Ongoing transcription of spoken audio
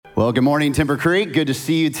Well, good morning, Timber Creek. Good to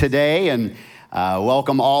see you today, and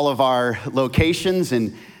welcome all of our locations,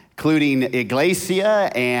 including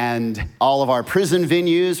Iglesia and all of our prison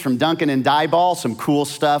venues from Duncan and Diboll. Some cool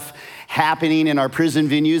stuff happening in our prison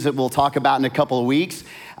venues that we'll talk about in a couple of weeks.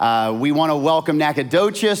 We want to welcome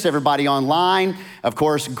Nacogdoches, everybody online. Of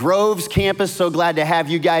course, Groves campus, so glad to have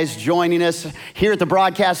you guys joining us here at the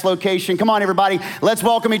broadcast location. Come on, everybody, let's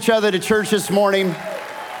welcome each other to church this morning.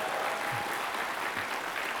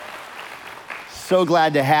 So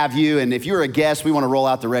glad to have you, and if you're a guest, we want to roll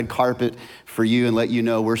out the red carpet for you and let you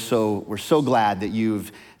know we're so glad that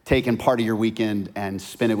you've taken part of your weekend and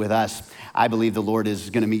spent it with us. I believe the Lord is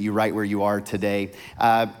going to meet you right where you are today.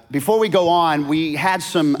 Before we go on, we had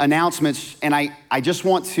some announcements, and I just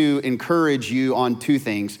want to encourage you on two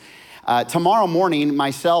things. Tomorrow morning,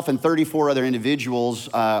 myself and 34 other individuals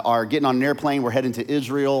are getting on an airplane. We're heading to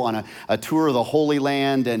Israel on a tour of the Holy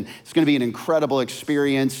Land, and it's going to be an incredible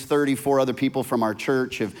experience. 34 other people from our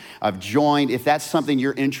church have joined. If that's something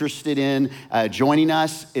you're interested in joining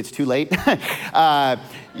us, it's too late.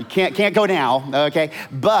 You can't go now, okay?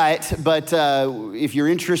 But if you're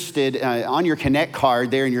interested, on your Connect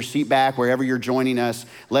card there in your seat back, wherever you're joining us,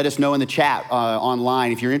 let us know in the chat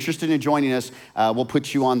online. If you're interested in joining us, we'll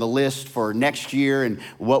put you on the list for next year and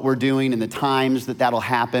what we're doing and the times that'll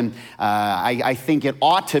happen. I think it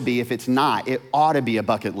ought to be, if it's not, it ought to be a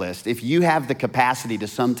bucket list. If you have the capacity to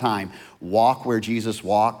sometime walk where Jesus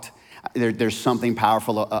walked, there's something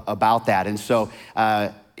powerful about that. And so,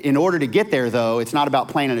 in order to get there, though, it's not about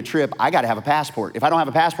planning a trip. I got to have a passport. If I don't have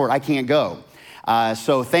a passport, I can't go.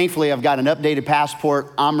 So thankfully, I've got an updated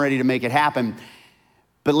passport. I'm ready to make it happen.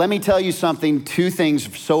 But let me tell you something, two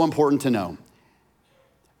things so important to know.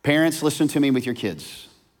 Parents, listen to me with your kids.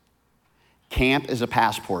 Camp is a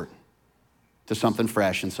passport to something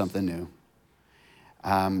fresh and something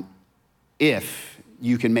new. If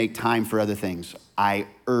you can make time for other things, I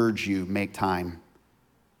urge you, make time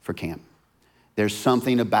for camp. There's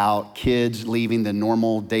something about kids leaving the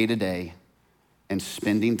normal day-to-day and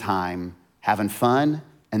spending time having fun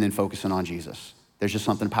and then focusing on Jesus. There's just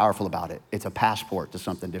something powerful about it. It's a passport to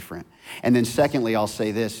something different. And then secondly, I'll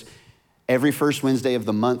say this. Every first Wednesday of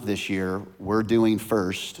the month this year, we're doing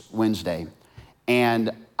First Wednesday. And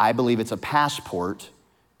I believe it's a passport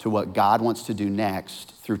to what God wants to do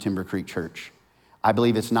next through Timber Creek Church. I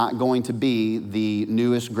believe it's not going to be the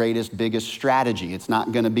newest, greatest, biggest strategy. It's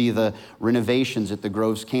not going to be the renovations at the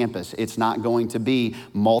Groves campus. It's not going to be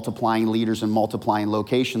multiplying leaders and multiplying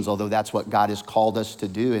locations, although that's what God has called us to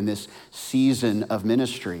do in this season of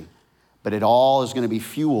ministry. But it all is going to be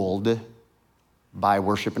fueled by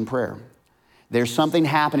worship and prayer. There's something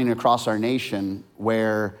happening across our nation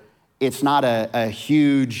where it's not a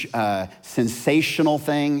huge, sensational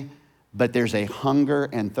thing, but there's a hunger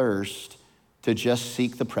and thirst to just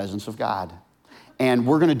seek the presence of God. And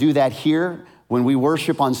we're gonna do that here when we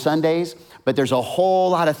worship on Sundays, but there's a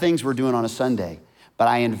whole lot of things we're doing on a Sunday. But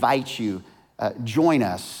I invite you, join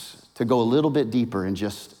us to go a little bit deeper in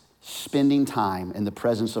just spending time in the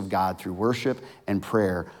presence of God through worship and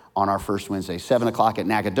prayer on our first Wednesday. 7 o'clock at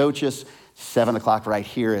Nacogdoches, 7 o'clock right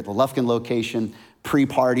here at the Lufkin location,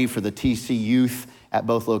 pre-party for the TC youth at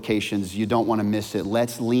both locations. You don't wanna miss it.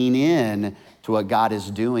 Let's lean in to what God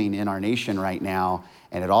is doing in our nation right now.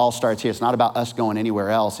 And it all starts here. It's not about us going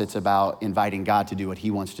anywhere else. It's about inviting God to do what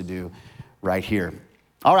he wants to do right here.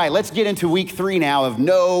 All right, let's get into week 3 now of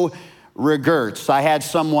no regrets. I had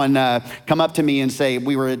someone come up to me and say,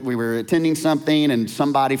 we were attending something and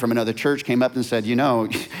somebody from another church came up and said, you know,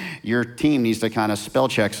 your team needs to kind of spell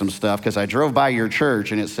check some stuff because I drove by your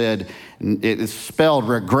church and it said, it spelled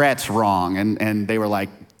regrets wrong. And they were like,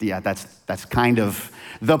 yeah, that's kind of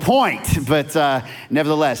the point. But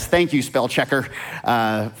nevertheless, thank you, spell checker,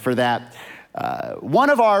 for that. One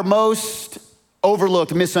of our most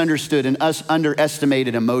overlooked, misunderstood, and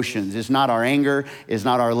underestimated emotions is not our anger, is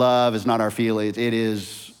not our love, is not our feelings, it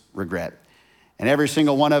is regret. And every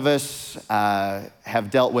single one of us have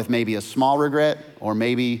dealt with maybe a small regret or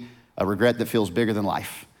maybe a regret that feels bigger than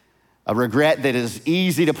life. A regret that is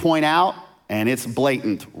easy to point out and it's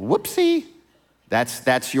blatant. Whoopsie.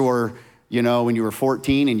 That's your, when you were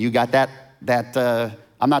 14 and you got that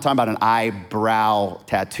I'm not talking about an eyebrow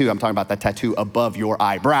tattoo. I'm talking about that tattoo above your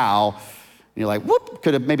eyebrow. And you're like, whoop,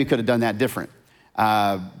 could have done that different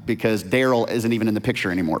because Daryl isn't even in the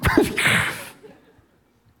picture anymore.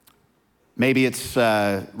 Maybe it's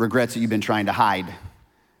regrets that you've been trying to hide.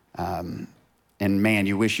 And man,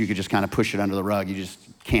 you wish you could just kind of push it under the rug. You just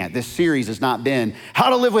can't. This series has not been how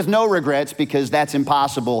to live with no regrets because that's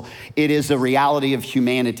impossible. It is a reality of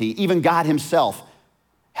humanity. Even God himself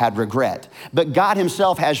had regret. But God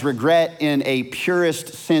himself has regret in a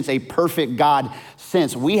purest sense, a perfect God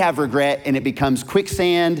sense. We have regret and it becomes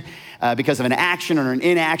quicksand because of an action or an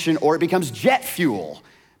inaction, or it becomes jet fuel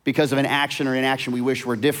because of an action or inaction we wish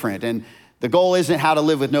were different. And the goal isn't how to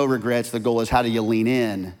live with no regrets. The goal is how do you lean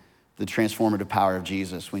in the transformative power of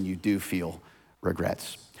Jesus when you do feel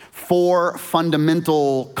regrets. 4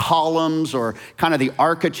 fundamental columns, or kind of the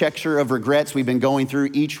architecture of regrets we've been going through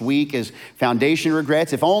each week, is foundation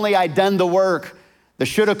regrets. If only I'd done the work, the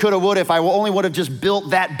shoulda, coulda, woulda, if I only would have just built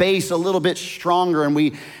that base a little bit stronger. And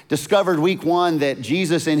we discovered week 1 that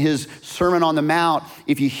Jesus in his Sermon on the Mount,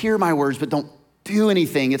 if you hear my words but don't do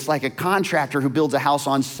anything, it's like a contractor who builds a house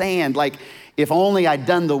on sand. Like, if only I'd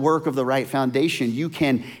done the work of the right foundation. You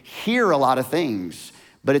can hear a lot of things,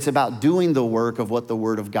 but it's about doing the work of what the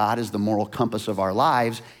Word of God, as the moral compass of our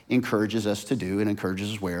lives, encourages us to do and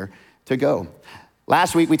encourages us where to go.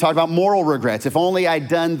 Last week, we talked about moral regrets. If only I'd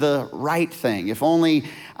done the right thing. If only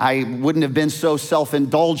I wouldn't have been so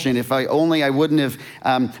self-indulgent. If I wouldn't have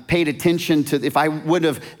paid attention to, if I would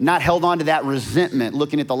have not held on to that resentment,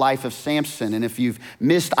 looking at the life of Samson. And if you've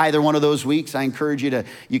missed either one of those weeks, I encourage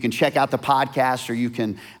you can check out the podcast, or you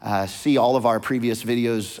can see all of our previous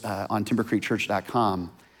videos on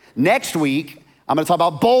timbercreekchurch.com. Next week, I'm gonna talk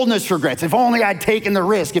about boldness regrets. If only I'd taken the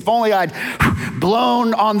risk. If only I'd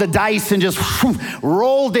blown on the dice and just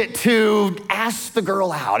rolled it to ask the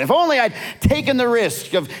girl out. If only I'd taken the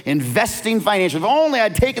risk of investing financially. If only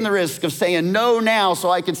I'd taken the risk of saying no now so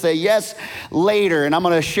I could say yes later. And I'm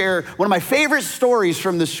gonna share one of my favorite stories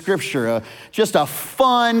from the scripture, just a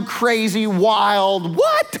fun, crazy, wild,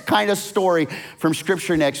 what kind of story from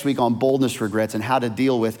scripture next week on boldness regrets and how to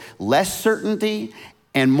deal with less certainty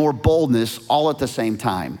and more boldness all at the same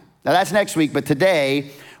time. Now that's next week, but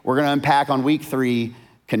today we're gonna unpack on week 3,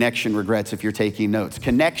 connection regrets, if you're taking notes.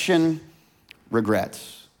 Connection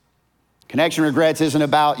regrets. Connection regrets isn't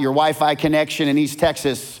about your Wi-Fi connection in East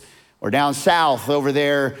Texas or down south over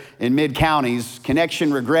there in mid-counties.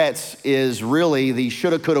 Connection regrets is really the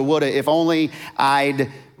shoulda, coulda, woulda, if only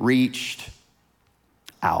I'd reached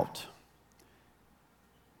out.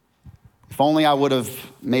 If only I would have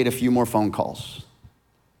made a few more phone calls.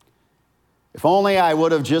 If only I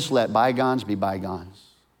would have just let bygones be bygones.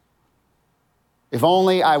 If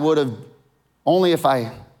only I would have, only if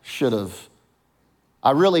I should have,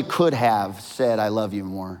 I really could have said I love you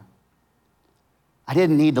more. I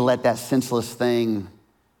didn't need to let that senseless thing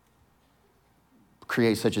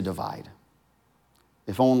create such a divide.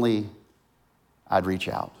 If only I'd reach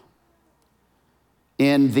out.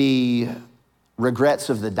 In the regrets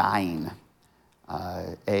of the dying,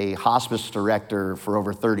 a hospice director for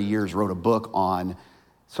over 30 years wrote a book on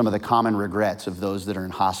some of the common regrets of those that are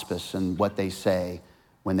in hospice and what they say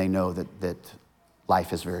when they know that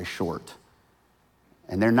life is very short.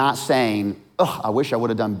 And they're not saying, oh, I wish I would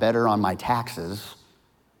have done better on my taxes.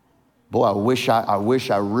 Boy, I wish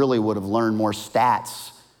I really would have learned more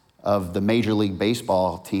stats of the Major League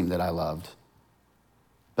Baseball team that I loved.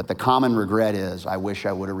 But the common regret is, I wish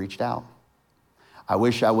I would have reached out. I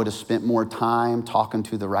wish I would have spent more time talking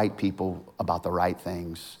to the right people about the right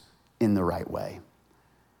things in the right way.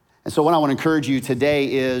 And so what I want to encourage you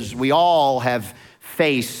today is we all have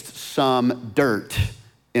faced some dirt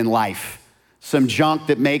in life, some junk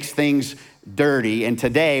that makes things dirty. And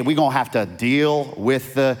today we're going to have to deal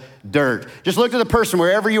with the dirt. Just look to the person,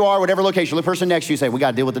 wherever you are, whatever location, the person next to you, say, we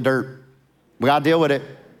got to deal with the dirt. We got to deal with it.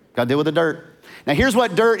 Got to deal with the dirt. Now here's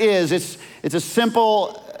what dirt is. It's a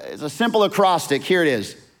simple acrostic. Here it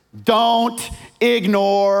is. Don't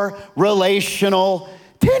ignore relational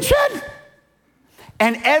tension.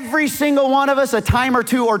 And every single one of us, a time or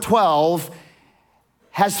 2 or 12,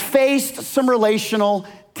 has faced some relational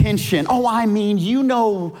tension. Oh, I mean, you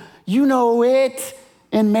know it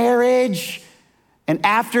in marriage. And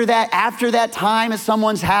after that time at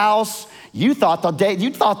someone's house, you thought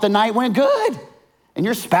the night went good. And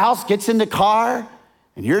your spouse gets in the car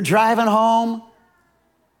and you're driving home.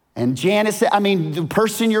 And the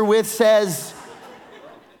person you're with says,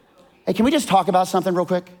 hey, can we just talk about something real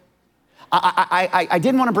quick? I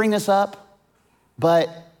didn't want to bring this up, but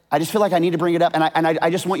I just feel like I need to bring it up. And I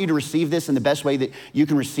just want you to receive this in the best way that you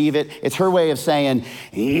can receive it. It's her way of saying,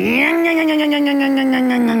 she's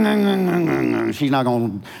not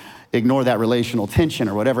going to ignore that relational tension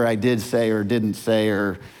or whatever I did say or didn't say,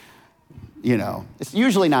 or, it's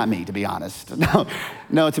usually not me, to be honest.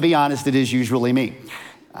 No, to be honest, it is usually me.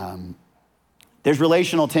 There's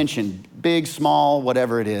relational tension, big, small,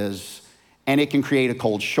 whatever it is, and it can create a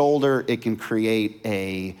cold shoulder. It can create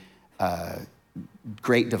a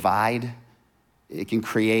great divide. It can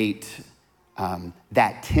create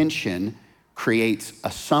that tension creates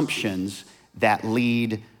assumptions that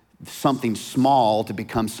lead something small to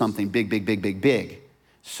become something big, big, big, big, big.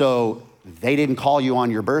 So they didn't call you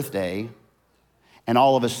on your birthday, and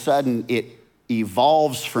all of a sudden it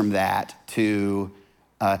evolves from that to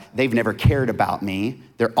they've never cared about me.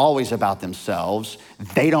 They're always about themselves.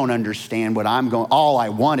 They don't understand what I'm going, all I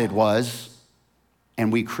wanted was,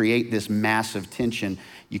 and we create this massive tension.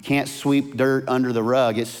 You can't sweep dirt under the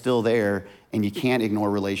rug, it's still there, and you can't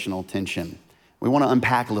ignore relational tension. We want to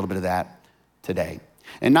unpack a little bit of that today.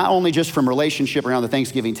 And not only just from relationship around the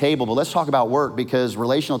Thanksgiving table, but let's talk about work, because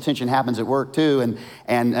relational tension happens at work too,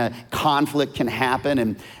 and conflict can happen.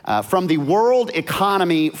 And from the World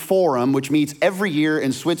Economy Forum, which meets every year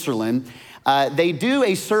in Switzerland, they do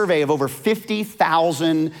a survey of over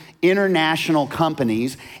 50,000 international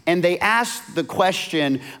companies, and they ask the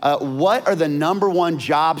question, what are the number one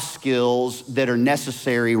job skills that are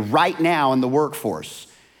necessary right now in the workforce?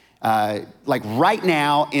 Like right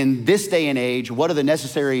now, in this day and age, what are the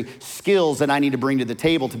necessary skills that I need to bring to the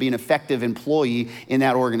table to be an effective employee in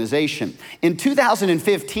that organization? In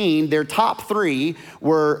 2015, their top three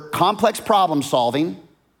were complex problem solving,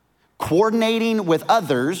 coordinating with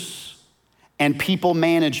others, and people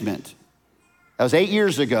management. That was 8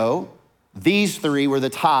 years ago. These three were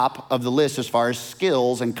the top of the list as far as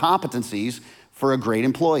skills and competencies for a great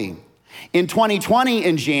employee. In 2020,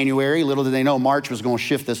 in January, little did they know March was going to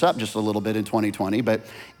shift this up just a little bit in 2020, but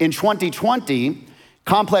in 2020,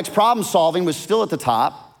 complex problem solving was still at the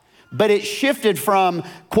top, but it shifted from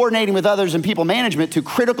coordinating with others and people management to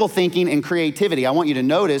critical thinking and creativity. I want you to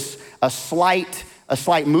notice a slight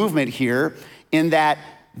movement here in that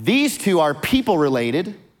these two are people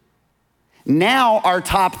related. Now our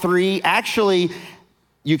top three actually,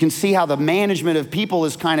 you can see how the management of people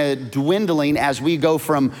is kind of dwindling as we go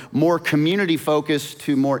from more community focused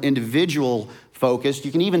to more individual focused.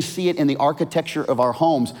 You can even see it in the architecture of our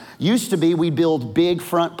homes. Used to be we build big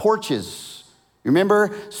front porches. You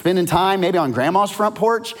remember spending time maybe on grandma's front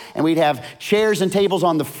porch, and we'd have chairs and tables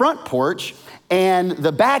on the front porch, and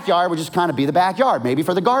the backyard would just kind of be the backyard, maybe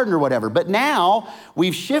for the garden or whatever. But now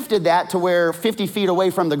we've shifted that to where 50 feet away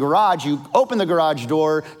from the garage, you open the garage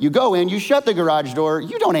door, you go in, you shut the garage door,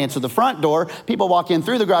 you don't answer the front door. People walk in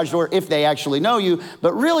through the garage door if they actually know you,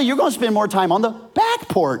 but really you're gonna spend more time on the back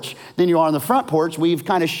porch than you are on the front porch. We've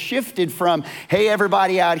kind of shifted from, hey,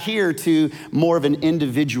 everybody out here, to more of an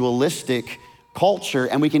individualistic culture.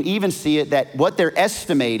 And we can even see it that what they're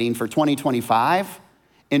estimating for 2025,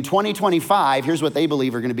 in 2025, here's what they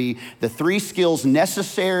believe are gonna be the three skills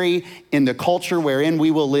necessary in the culture wherein we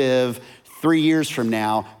will live 3 years from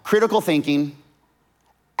now: critical thinking,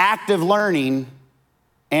 active learning,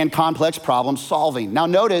 and complex problem solving. Now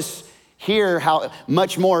notice here how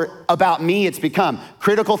much more about me it's become.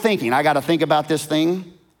 Critical thinking, I gotta think about this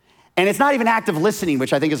thing. And it's not even active listening,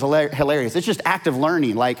 which I think is hilarious. It's just active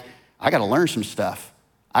learning, like I gotta learn some stuff.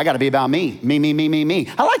 I gotta be about me. Me.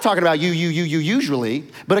 I like talking about you usually,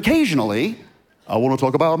 but occasionally, I wanna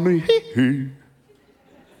talk about me.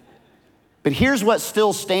 But here's what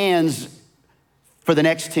still stands for the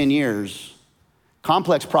next 10 years.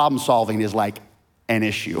 Complex problem solving is like an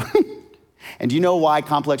issue. And do you know why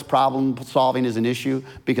complex problem solving is an issue?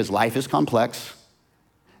 Because life is complex.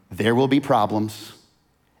 There will be problems.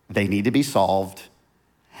 They need to be solved.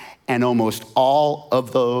 And almost all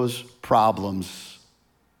of those problems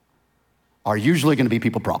are usually gonna be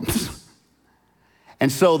people problems.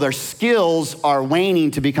 And so their skills are waning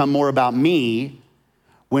to become more about me,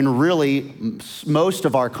 when really most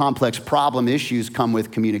of our complex problem issues come with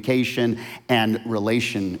communication and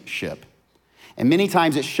relationship. And many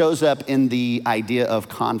times it shows up in the idea of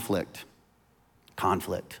conflict.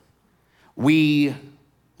 Conflict. We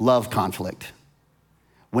love conflict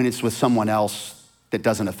when it's with someone else that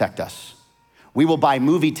doesn't affect us. We will buy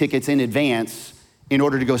movie tickets in advance in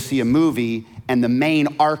order to go see a movie, and the main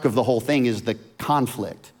arc of the whole thing is the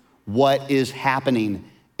conflict. What is happening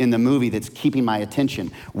in the movie that's keeping my attention?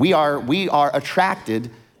 We are attracted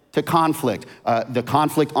to conflict. The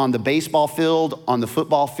conflict on the baseball field, on the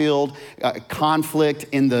football field, conflict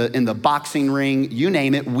in the boxing ring, you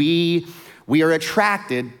name it, we are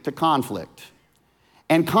attracted to conflict.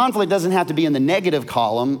 And conflict doesn't have to be in the negative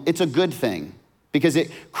column, it's a good thing, because it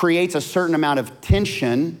creates a certain amount of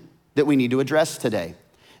tension that we need to address today.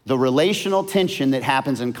 The relational tension that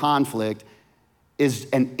happens in conflict is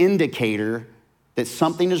an indicator that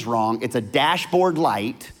something is wrong. It's a dashboard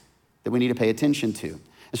light that we need to pay attention to.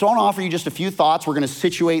 And so I wanna offer you just a few thoughts. We're gonna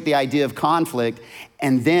situate the idea of conflict,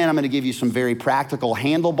 and then I'm gonna give you some very practical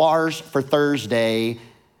handlebars for Thursday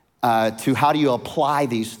to how do you apply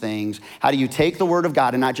these things? How do you take the word of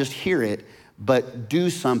God and not just hear it, but do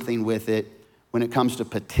something with it when it comes to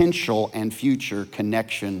potential and future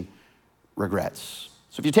connection regrets.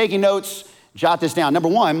 So if you're taking notes, jot this down. Number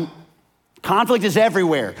one, conflict is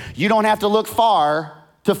everywhere. You don't have to look far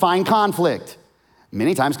to find conflict.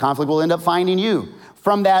 Many times conflict will end up finding you.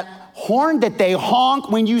 From that horn that they honk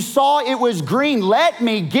when you saw it was green, let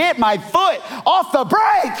me get my foot off the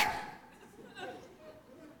brake.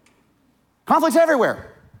 Conflict's everywhere.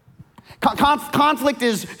 Conflict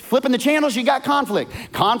is flipping the channels, you got conflict.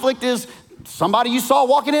 Conflict is somebody you saw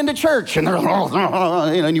walking into church and they're,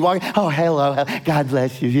 and you walk, oh, hello, God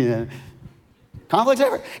bless you. Conflict's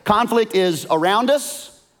everywhere. Conflict is around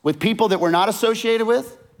us with people that we're not associated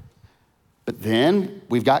with. But then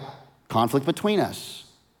we've got conflict between us,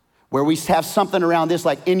 where we have something around this,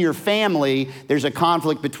 like in your family, there's a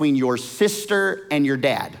conflict between your sister and your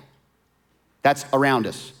dad. That's around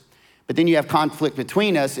us. But then you have conflict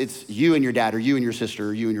between us, it's you and your dad, or you and your sister,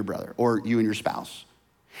 or you and your brother, or you and your spouse.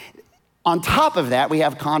 On top of that, we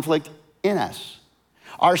have conflict in us.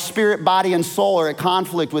 Our spirit, body, and soul are at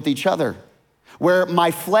conflict with each other, where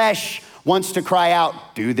my flesh wants to cry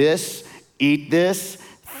out, do this, eat this,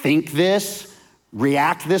 think this,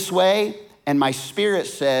 react this way, and my spirit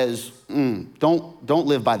says, don't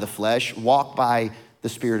live by the flesh, walk by the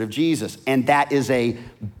Spirit of Jesus. And that is a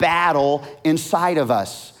battle inside of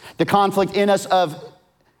us. The conflict in us of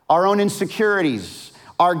our own insecurities,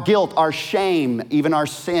 our guilt, our shame, even our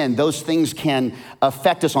sin, those things can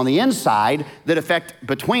affect us on the inside, that affect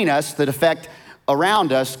between us, that affect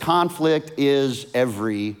around us. Conflict is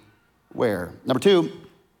everywhere. Number two,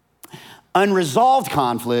 unresolved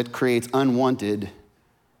conflict creates unwanted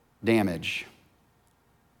damage.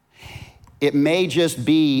 It may just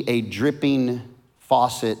be a dripping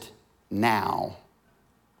faucet now,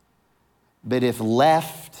 but if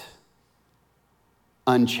left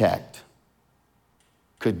unchecked,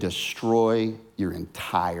 could destroy your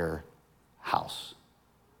entire house.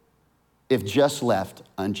 If just left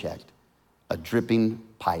unchecked, a dripping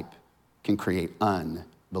pipe can create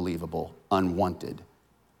unbelievable, unwanted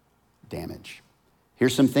damage.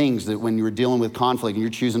 Here's some things that when you're dealing with conflict and you're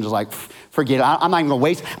choosing to like, forget it, I'm not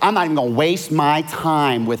even gonna waste my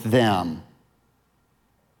time with them.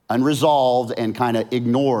 Unresolved and kind of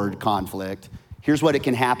ignored conflict. Here's what it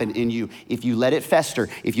can happen in you. If you let it fester,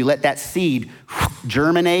 if you let that seed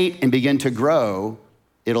germinate and begin to grow,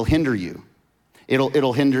 it'll hinder you.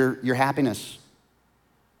 It'll hinder your happiness.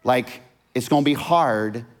 Like, it's gonna be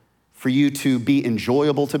hard for you to be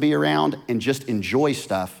enjoyable to be around and just enjoy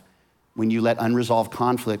stuff when you let unresolved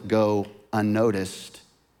conflict go unnoticed.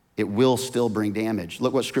 It will still bring damage.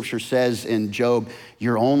 Look what Scripture says in Job,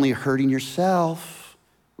 you're only hurting yourself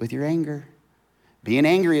with your anger. Being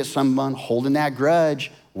angry at someone, holding that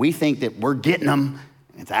grudge, we think that we're getting them,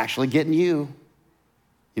 it's actually getting you.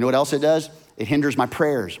 You know what else it does? It hinders my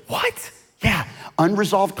prayers. What? Yeah,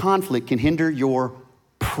 unresolved conflict can hinder your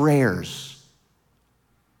prayers.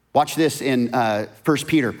 Watch this in 1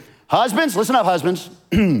 Peter. Husbands, listen up, husbands.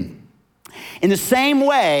 In the same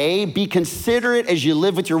way, be considerate as you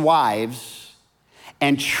live with your wives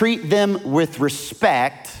and treat them with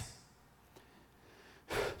respect,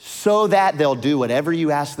 so that they'll do whatever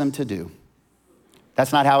you ask them to do.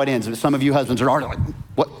 That's not how it ends. Some of you husbands are already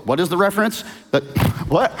like, what is the reference? But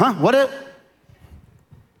what, huh, what?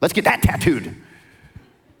 Let's get that tattooed.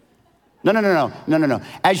 No.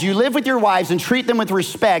 As you live with your wives and treat them with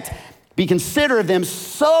respect, be considerate of them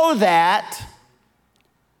so that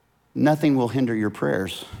nothing will hinder your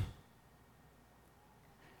prayers.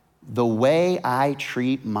 The way I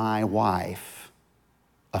treat my wife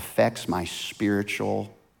affects my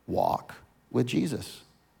spiritual walk with Jesus.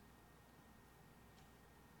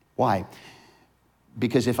 Why?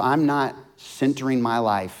 Because if I'm not centering my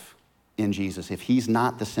life in Jesus, if he's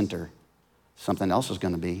not the center, something else is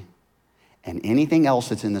going to be. And anything else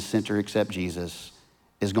that's in the center except Jesus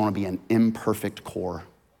is going to be an imperfect core,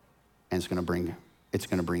 and it's going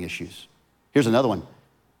to bring issues. Here's another one.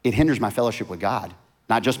 It hinders my fellowship with God,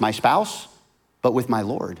 not just my spouse, but with my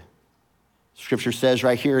Lord. Scripture says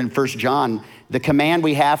right here in 1 John, the command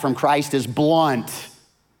we have from Christ is blunt.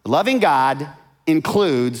 Loving God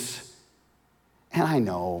includes, and I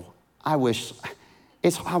know, I wish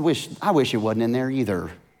it wasn't in there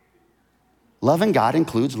either. Loving God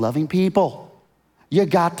includes loving people. You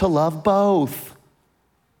got to love both.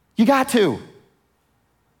 You got to.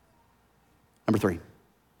 Number 3,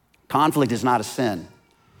 conflict is not a sin.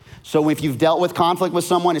 So if you've dealt with conflict with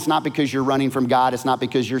someone, it's not because you're running from God. It's not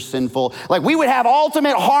because you're sinful. Like, we would have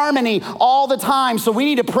ultimate harmony all the time. So we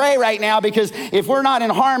need to pray right now, because if we're not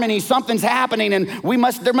in harmony, something's happening and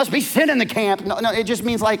there must be sin in the camp. No, it just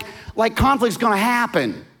means like conflict's gonna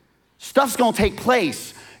happen. Stuff's gonna take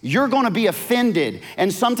place. you're gonna be offended.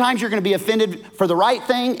 And sometimes you're gonna be offended for the right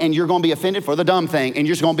thing, and you're gonna be offended for the dumb thing, and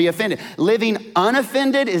you're just gonna be offended. Living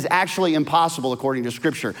unoffended is actually impossible according to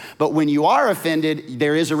Scripture. But when you are offended,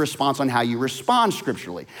 there is a response on how you respond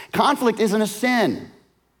scripturally. Conflict isn't a sin.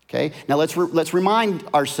 Okay, now let's remind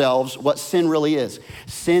ourselves what sin really is.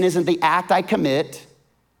 Sin isn't the act I commit.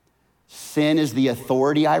 Sin is the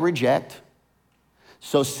authority I reject.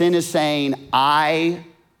 So sin is saying, I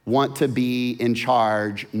want to be in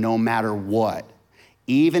charge no matter what.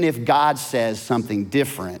 Even if God says something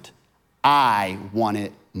different, I want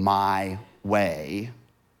it my way.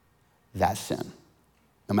 That's sin.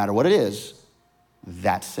 No matter what it is,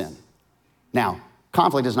 that's sin. Now,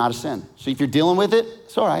 conflict is not a sin. So if you're dealing with it,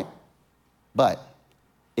 it's all right. But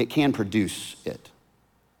it can produce it.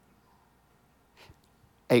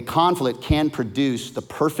 A conflict can produce the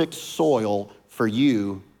perfect soil for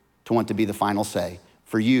you to want to be the final say,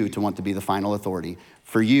 for you to want to be the final authority,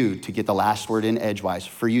 for you to get the last word in edgewise,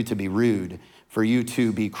 for you to be rude, for you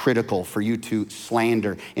to be critical, for you to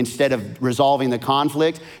slander. Instead of resolving the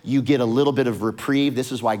conflict, you get a little bit of reprieve.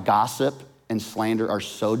 This is why gossip and slander are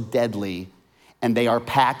so deadly, and they are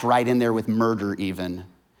packed right in there with murder even.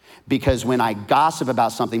 Because when I gossip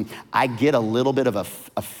about something, I get a little bit of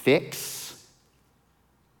a fix,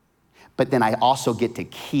 but then I also get to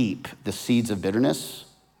keep the seeds of bitterness.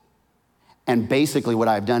 And basically what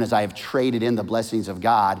I've done is I have traded in the blessings of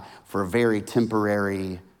God for a very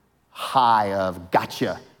temporary high of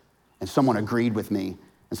gotcha. And someone agreed with me.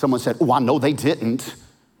 And someone said, oh, I know they didn't.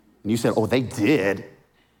 And you said, oh, they did.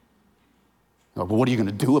 Like, well, what are you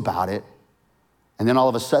gonna do about it? And then all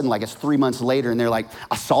of a sudden, like it's 3 months later, and they're like,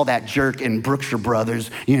 I saw that jerk in Brookshire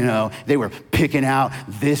Brothers, they were picking out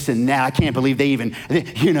this and that. I can't believe they even,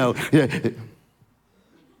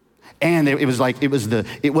 and it was like,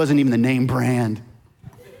 it wasn't even the name brand.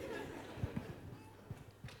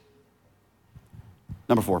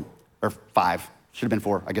 Number 4, or 5, should have been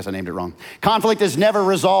 4. I guess I named it wrong. Conflict is never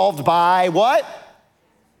resolved by what?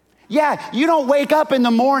 Yeah, you don't wake up in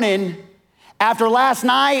the morning after last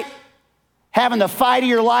night having the fight of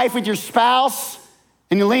your life with your spouse,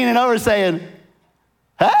 and you're leaning over saying,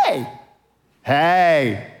 hey,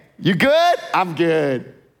 you good? I'm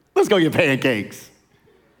good. Let's go get pancakes.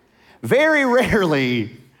 Very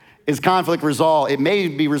rarely is conflict resolved. It may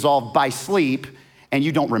be resolved by sleep, and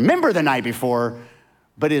you don't remember the night before,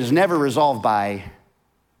 but it is never resolved by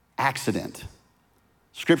accident.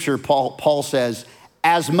 Scripture, Paul says,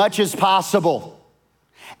 as much as possible,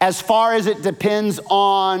 as far as it depends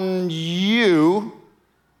on you,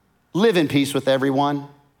 live in peace with everyone.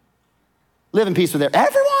 Live in peace with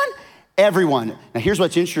everyone? Everyone. Now here's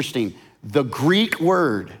what's interesting. The Greek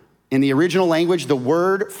word in the original language, the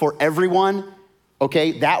word for everyone,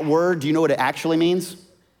 okay, that word, do you know what it actually means?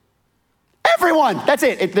 Everyone, that's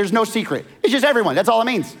it. There's no secret. It's just everyone, that's all it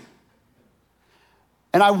means.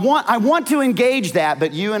 And I want to engage that,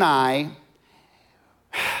 but you and I,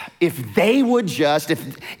 if they would just,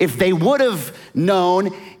 if they would have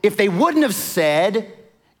known, if they wouldn't have said,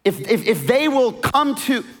 if they will come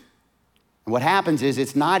to, what happens is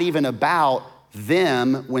it's not even about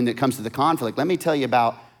them when it comes to the conflict. Let me tell you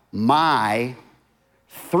about my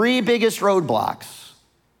 3 biggest roadblocks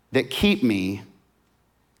that keep me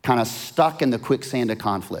kind of stuck in the quicksand of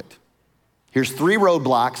conflict. Here's 3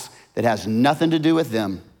 roadblocks that has nothing to do with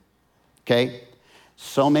them, okay?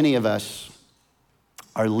 So many of us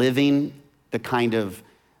are living the kind of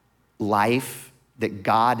life that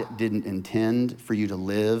God didn't intend for you to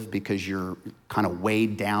live because you're kind of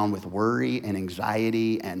weighed down with worry and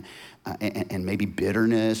anxiety and maybe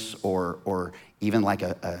bitterness or even like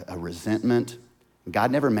a resentment.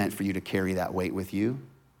 God never meant for you to carry that weight with you.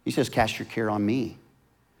 He says, cast your care on me.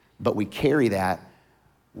 But we carry that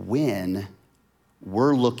when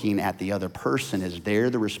we're looking at the other person as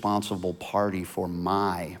they're the responsible party for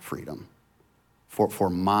my freedom, for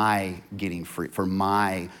my getting free, for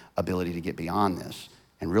my ability to get beyond this.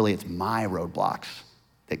 And really it's my roadblocks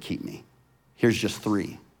that keep me. Here's just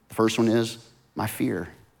 3. The first one is my fear.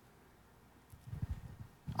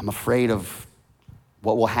 I'm afraid of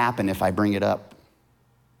what will happen if I bring it up.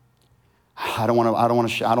 I don't want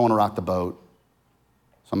to rock the boat.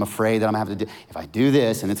 So I'm afraid that I'm gonna have to do, if I do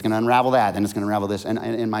this and it's gonna unravel that, then it's gonna unravel this.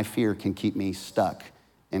 And my fear can keep me stuck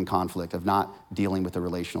in conflict of not dealing with the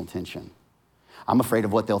relational tension. I'm afraid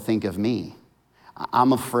of what they'll think of me.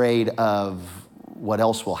 I'm afraid of what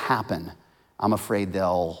else will happen. I'm afraid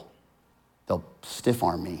they'll stiff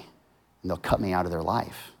arm me and they'll cut me out of their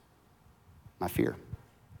life. My fear.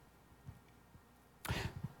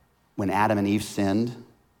 When Adam and Eve sinned,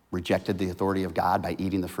 rejected the authority of God by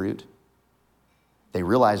eating the fruit, they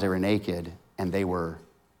realized they were naked and they were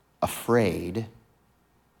afraid.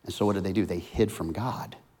 And so what did they do? They hid from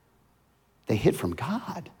God. They hid from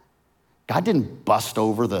God. God didn't bust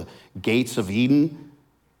over the gates of Eden,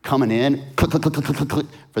 coming in, click, click, click, click, click, click.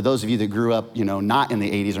 For those of you that grew up, not in the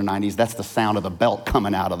 80s or 90s, that's the sound of the belt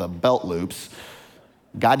coming out of the belt loops.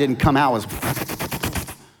 God didn't come out as,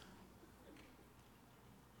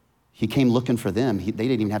 he came looking for them. They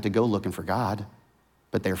didn't even have to go looking for God,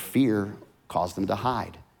 but their fear caused them to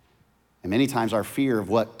hide. And many times our fear of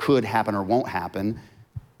what could happen or won't happen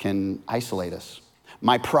can isolate us.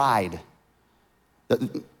 My pride.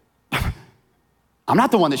 I'm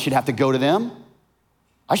not the one that should have to go to them.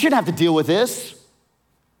 I shouldn't have to deal with this.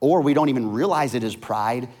 Or we don't even realize it is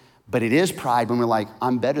pride, but it is pride when we're like,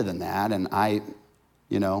 I'm better than that, and I'm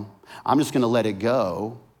just gonna let it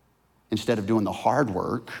go instead of doing the hard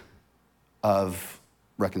work of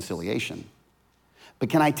reconciliation. But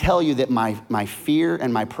can I tell you that my fear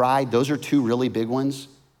and my pride, those are two really big ones.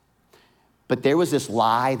 But there was this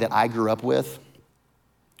lie that I grew up with.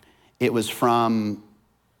 It was from,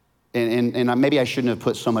 and maybe I shouldn't have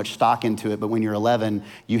put so much stock into it, but when you're 11,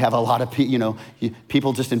 you have a lot of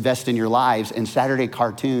people just invest in your lives. And Saturday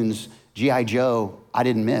cartoons, G.I. Joe, I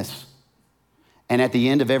didn't miss. And at the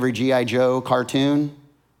end of every G.I. Joe cartoon,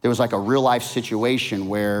 there was like a real life situation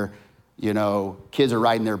where, kids are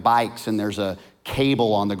riding their bikes and there's a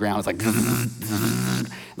cable on the ground. It's like,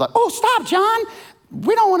 like, oh, stop, John.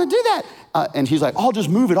 We don't want to do that. And he's like, I'll just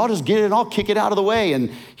move it. I'll just get it and I'll kick it out of the way.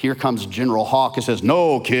 And here comes General Hawk and says,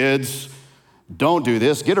 no, kids, don't do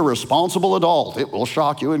this. Get a responsible adult. It will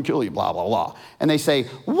shock you and kill you, blah, blah, blah. And they say,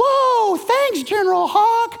 whoa, thanks, General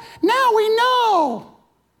Hawk. Now we know.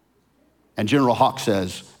 And General Hawk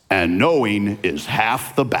says, and knowing is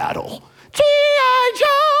half the battle. G.I. Joe.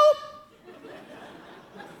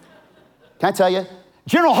 Can I tell you?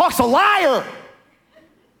 General Hawk's a liar.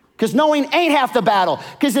 Because knowing ain't half the battle.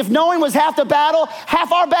 Because if knowing was half the battle,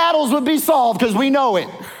 half our battles would be solved because we know it.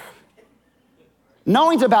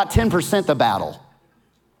 Knowing's about 10% the battle.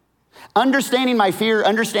 Understanding my fear,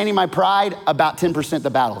 understanding my pride, about 10% the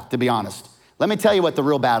battle, to be honest. Let me tell you what the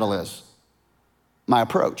real battle is. My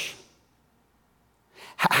approach.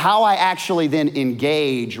 How I actually then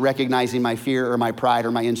engage recognizing my fear or my pride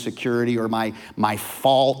or my insecurity or my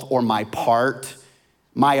fault or my part.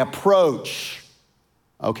 My approach,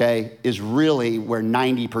 okay, is really where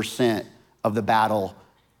 90% of the battle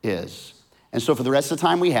is. And so for the rest of the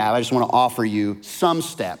time we have, I just want to offer you some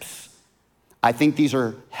steps. I think these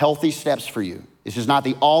are healthy steps for you. This is not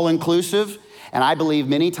the all-inclusive, and I believe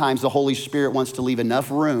many times the Holy Spirit wants to leave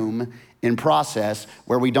enough room in process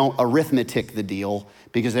where we don't arithmetic the deal,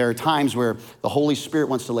 because there are times where the Holy Spirit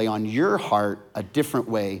wants to lay on your heart a different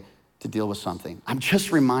way to deal with something. I'm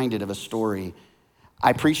just reminded of a story.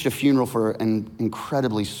 I preached a funeral for an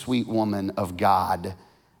incredibly sweet woman of God.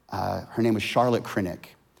 Her name was Charlotte Krinick.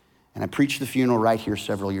 And I preached the funeral right here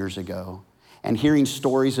several years ago. And hearing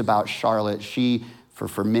stories about Charlotte, she,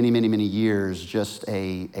 for many, many, many years, just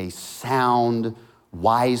a sound,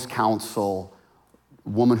 wise counsel,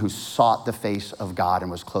 woman who sought the face of God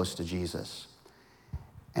and was close to Jesus.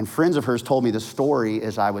 And friends of hers told me the story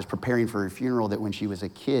as I was preparing for her funeral that when she was a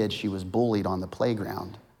kid, she was bullied on the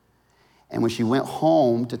playground. And when she went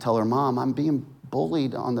home to tell her mom, I'm being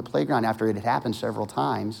bullied on the playground after it had happened several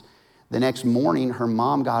times, the next morning her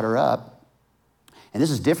mom got her up. And this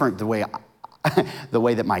is different the way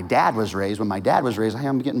that my dad was raised. When my dad was raised,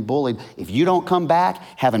 I'm getting bullied. If you don't come back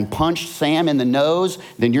having punched Sam in the nose,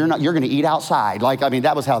 then you're gonna eat outside.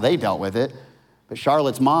 That was how they dealt with it. But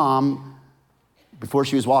Charlotte's mom, before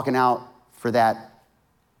she was walking out for that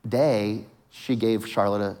day, she gave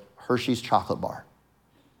Charlotte a Hershey's chocolate bar.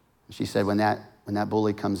 She said, when that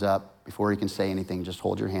bully comes up, before he can say anything, just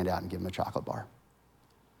hold your hand out and give him a chocolate bar.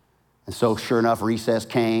 And so sure enough, recess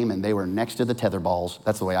came and they were next to the tether balls.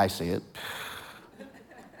 That's the way I see it.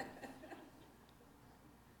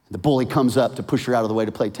 The bully comes up to push her out of the way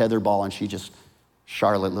to play tetherball,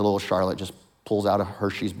 and little old Charlotte just pulls out a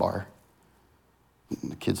Hershey's bar.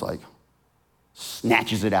 And the kid's like,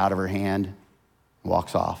 snatches it out of her hand and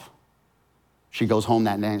walks off. She goes home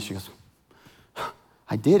that night and she goes,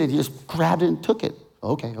 I did it. He just grabbed it and took it.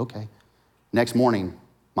 Okay. Next morning,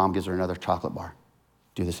 mom gives her another chocolate bar.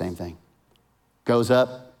 Do the same thing. Goes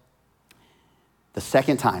up. The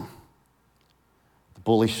second time, the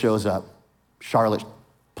bully shows up. Charlotte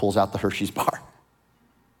pulls out the Hershey's bar.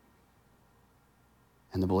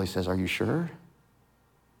 And the bully says, are you sure?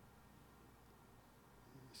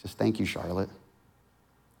 He says, thank you, Charlotte.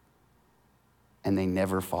 And they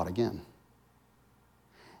never fought again.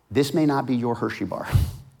 This may not be your Hershey bar,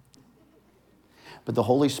 but the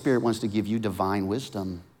Holy Spirit wants to give you divine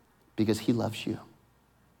wisdom because he loves you.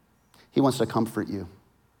 He wants to comfort you.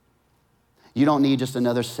 You don't need just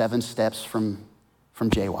another 7 steps from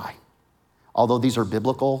JY. Although these are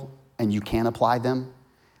biblical and you can apply them,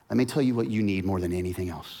 let me tell you what you need more than anything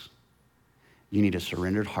else. You need a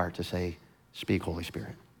surrendered heart to say, speak, Holy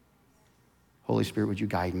Spirit. Holy Spirit, would you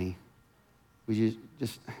guide me? Would you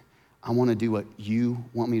just, I want to do what you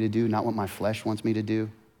want me to do, not what my flesh wants me to do.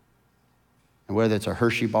 And whether it's a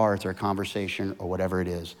Hershey bar, it's a conversation, or whatever it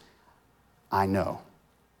is, I know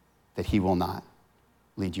that he will not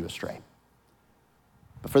lead you astray.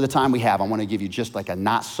 But for the time we have, I want to give you just like a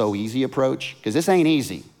not so easy approach, because this ain't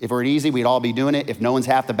easy. If it were easy, we'd all be doing it. If no one's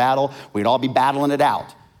half the battle, we'd all be battling it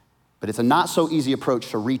out. But it's a not so easy approach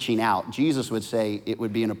to reaching out. Jesus would say it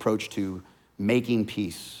would be an approach to making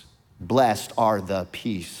peace. Blessed are the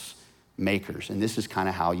peacemakers. And this is kind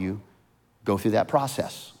of how you go through that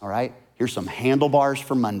process, all right? Here's some handlebars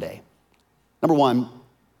for Monday. Number 1,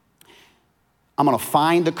 I'm gonna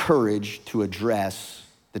find the courage to address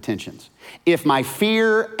the tensions. If my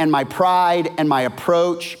fear and my pride and my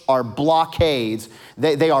approach are blockades,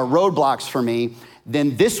 they are roadblocks for me,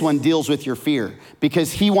 then this one deals with your fear,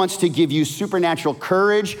 because he wants to give you supernatural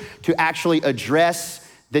courage to actually address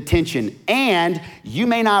the tension. And you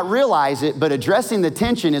may not realize it, but addressing the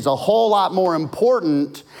tension is a whole lot more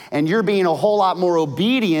important, and you're being a whole lot more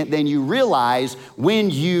obedient than you realize when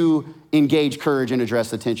you engage courage and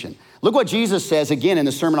address the tension. Look what Jesus says again in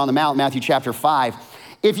the Sermon on the Mount, Matthew chapter 5.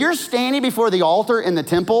 If you're standing before the altar in the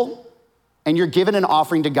temple and you're giving an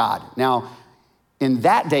offering to God. Now, in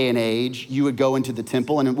that day and age, you would go into the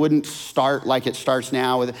temple, and it wouldn't start like it starts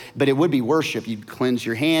now, but it would be worship. You'd cleanse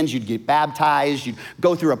your hands, you'd get baptized, you'd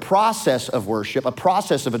go through a process of worship, a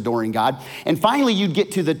process of adoring God. And finally, you'd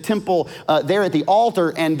get to the temple there at the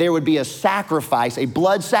altar, and there would be a sacrifice, a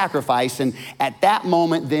blood sacrifice. And at that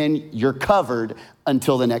moment, then you're covered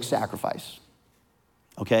until the next sacrifice,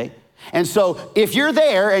 okay? And so if you're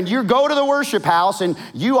there and you go to the worship house and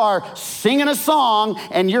you are singing a song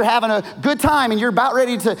and you're having a good time and you're about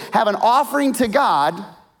ready to have an offering to God,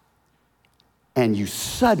 and you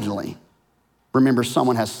suddenly remember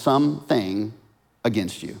someone has something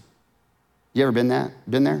against you. You ever been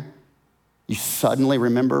there? You suddenly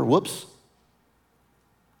remember, whoops.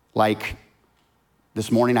 Like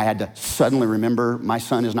this morning I had to suddenly remember my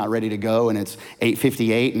son is not ready to go and it's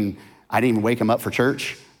 8:58 and I didn't even wake him up for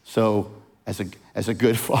church. So as a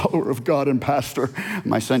good follower of God and pastor,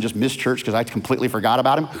 my son just missed church because I completely forgot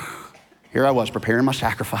about him. Here I was preparing my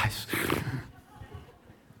sacrifice.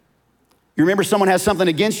 You remember someone has something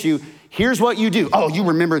against you, here's what you do. Oh, you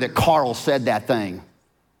remember that Carl said that thing.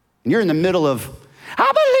 And you're in the middle of,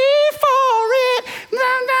 I believe for it. No,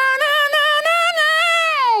 no, no, no, no,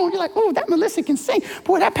 no. You're like, oh, that Melissa can sing.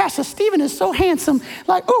 Boy, that Pastor Stephen is so handsome.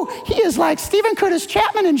 Like, oh, he is like Stephen Curtis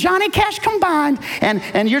Chapman and Johnny Cash combined.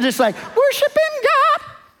 And you're just like, worshiping God.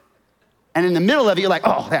 And in the middle of it, you're like,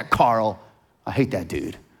 oh, that Carl, I hate that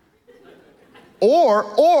dude.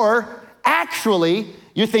 Or actually,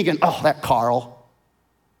 you're thinking, oh, that Carl,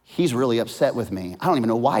 he's really upset with me. I don't even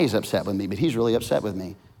know why he's upset with me, but he's really upset with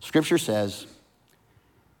me. Scripture says,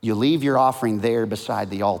 you leave your offering there beside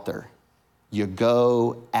the altar. You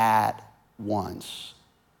go at once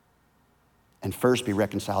and first be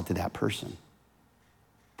reconciled to that person.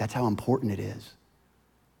 That's how important it is.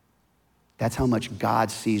 That's how much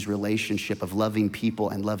God sees relationship of loving people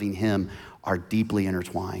and loving him are deeply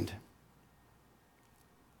intertwined.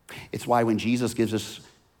 It's why when Jesus gives us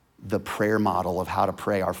the prayer model of how to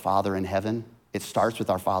pray our Father in heaven, it starts with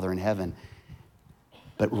our Father in heaven.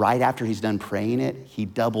 But right after he's done praying it, he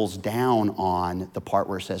doubles down on the part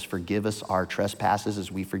where it says, forgive us our trespasses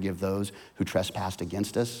as we forgive those who trespassed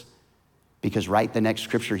against us. Because right the next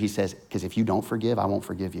scripture he says, because if you don't forgive, I won't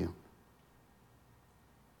forgive you.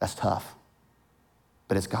 That's tough,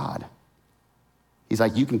 but it's God. He's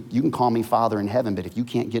like, you can call me Father in heaven, but if you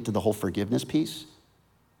can't get to the whole forgiveness piece,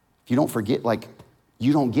 if you don't forget, like,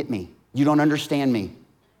 you don't get me. You don't understand me.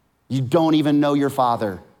 You don't even know your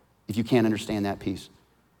Father if you can't understand that piece.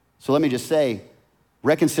 So let me just say,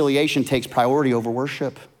 reconciliation takes priority over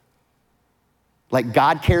worship. Like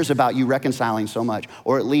God cares about you reconciling so much,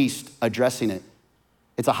 or at least addressing it.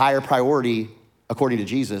 It's a higher priority, according to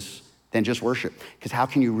Jesus, than just worship. Because how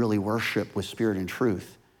can you really worship with spirit and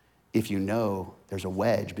truth if you know there's a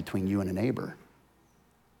wedge between you and a neighbor?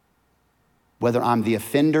 Whether I'm the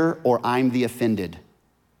offender or I'm the offended.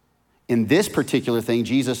 In this particular thing,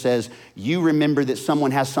 Jesus says, you remember that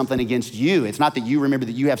someone has something against you. It's not that you remember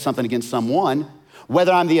that you have something against someone.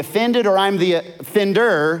 Whether I'm the offended or I'm the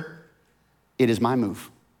offender, it is my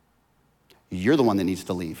move. You're the one that needs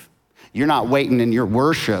to leave. You're not waiting in your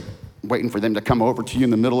worship, waiting for them to come over to you in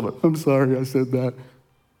the middle of it. I'm sorry I said that.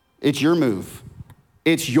 It's your move.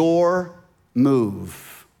 It's your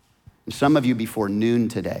move. And some of you before noon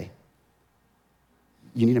today,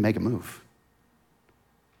 you need to make a move.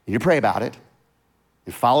 You need to pray about it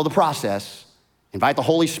and follow the process. Invite the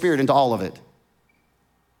Holy Spirit into all of it.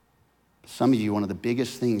 Some of you, one of the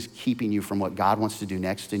biggest things keeping you from what God wants to do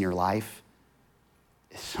next in your life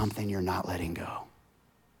is something you're not letting go.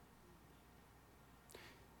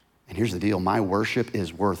 And here's the deal, my worship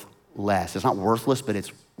is worth less. It's not worthless, but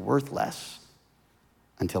it's worth less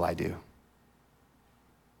until I do.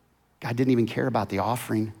 God didn't even care about the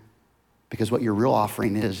offering because what your real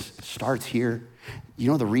offering is starts here. You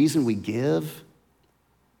know, the reason we give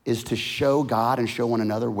is to show God and show one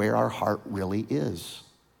another where our heart really is.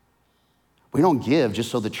 We don't give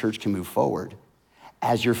just so the church can move forward.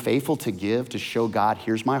 As you're faithful to give, to show God,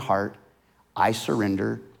 here's my heart, I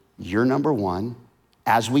surrender, you're number one.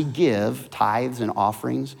 As we give tithes and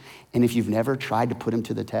offerings, and if you've never tried to put them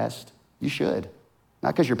to the test, you should.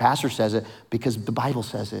 Not because your pastor says it, because the Bible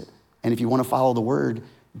says it. And if you want to follow the word,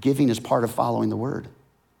 giving is part of following the word.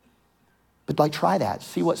 But try that,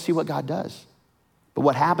 see what God does. But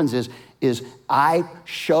what happens is I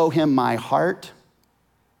show him my heart,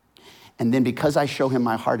 and then because I show him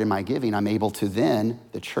my heart in my giving, I'm able to then,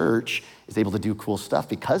 the church is able to do cool stuff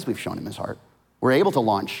because we've shown him his heart. We're able to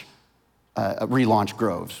relaunch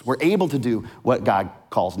Groves. We're able to do what God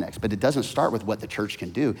calls next, but it doesn't start with what the church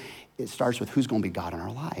can do. It starts with who's gonna be God in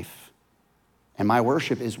our life. And my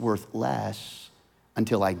worship is worth less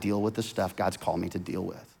until I deal with the stuff God's called me to deal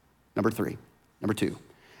with. Number two,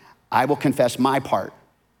 I will confess my part.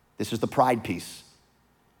 This is the pride piece,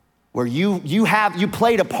 where you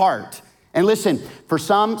played a part. And listen, for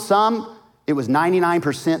some, it was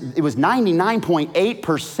 99%, it was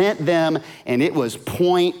 99.8% them, and it was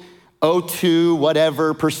 0.02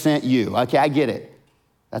 whatever percent you. Okay, I get it.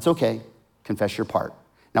 That's okay. Confess your part.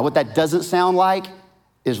 Now, what that doesn't sound like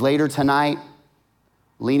is later tonight,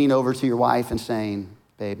 leaning over to your wife and saying,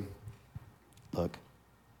 babe, look,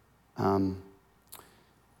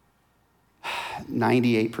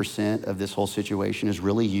 98% of this whole situation is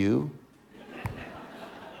really you.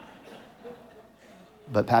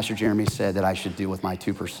 But Pastor Jeremy said that I should deal with my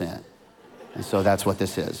 2%. And so that's what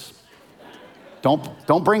this is.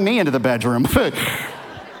 Don't bring me into the bedroom,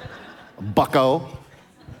 bucko.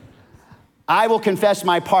 I will confess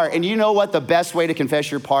my part. And you know what the best way to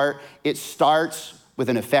confess your part? It starts with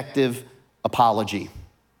an effective apology.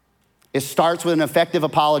 It starts with an effective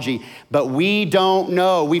apology, but we don't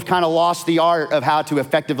know. We've kind of lost the art of how to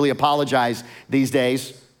effectively apologize these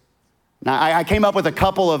days. Now, I came up with a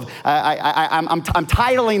couple of, I'm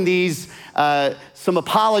titling these some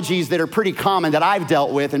apologies that are pretty common that I've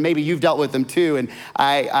dealt with, and maybe you've dealt with them too, and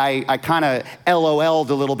I kind of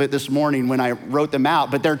LOL'd a little bit this morning when I wrote them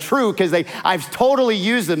out, but they're true because I've totally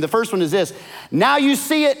used them. The first one is this: now you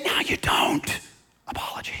see it, now you don't.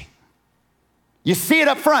 Apology. You see it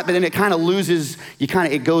up front, but then it kind of loses,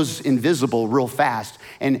 it goes invisible real fast.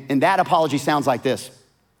 And that apology sounds like this: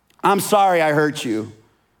 I'm sorry I hurt you,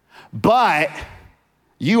 but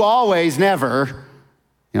you always never,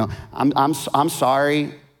 I'm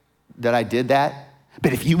sorry that I did that,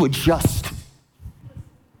 but if you would just,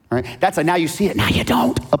 all right? That's a now you see it, now you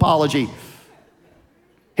don't apology.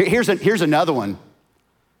 Here's another one: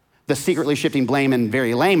 the secretly shifting blame and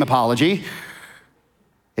very lame apology.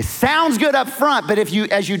 It sounds good up front, but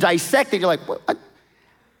as you dissect it, you're like, well,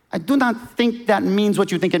 I do not think that means what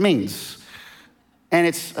you think it means. And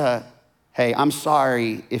it's, hey, I'm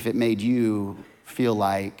sorry if it made you feel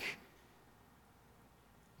like,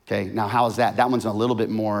 okay, now how is that? That one's a little bit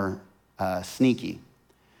more sneaky.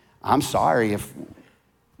 I'm sorry if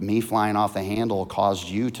me flying off the handle caused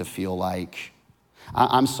you to feel like,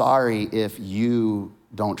 I'm sorry if you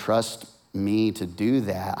don't trust me to do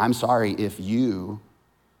that. I'm sorry if you,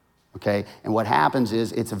 okay? And what happens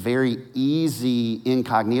is it's a very easy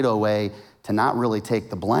incognito way to not really take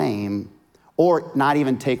the blame or not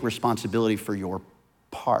even take responsibility for your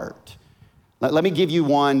part. Let me give you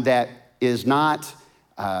one that is not,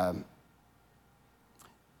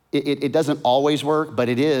 it doesn't always work, but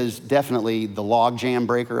it is definitely the log jam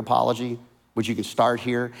breaker apology, which you can start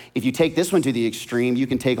here. If you take this one to the extreme, you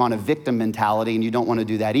can take on a victim mentality, and you don't want to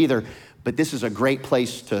do that either. But this is a great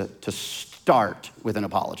place to start with an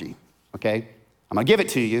apology, okay? I'm gonna give it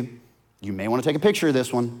to you. You may wanna take a picture of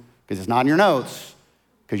this one because it's not in your notes,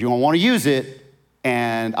 because you won't wanna use it,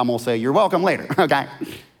 and I'm gonna say you're welcome later, okay?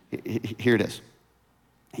 Here it is.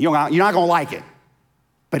 You're not gonna like it,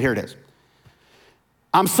 but here it is.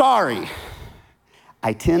 I'm sorry.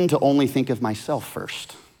 I tend to only think of myself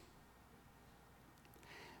first.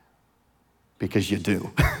 Because you do,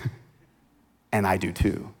 and I do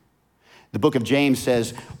too. The book of James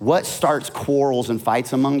says, what starts quarrels and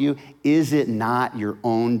fights among you? Is it not your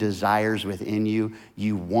own desires within you?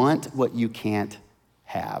 You want what you can't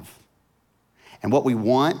have. And what we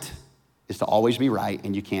want is to always be right,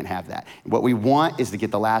 and you can't have that. What we want is to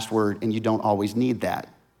get the last word, and you don't always need that.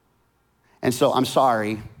 And so I'm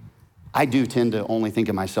sorry, I do tend to only think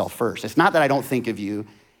of myself first. It's not that I don't think of you,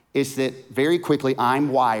 it's that very quickly I'm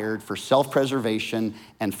wired for self-preservation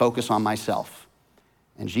and focus on myself.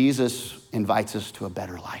 And Jesus invites us to a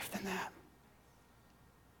better life than that.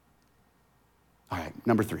 All right,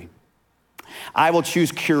 number 3. I will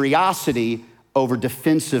choose curiosity over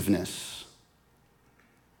defensiveness.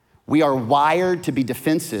 We are wired to be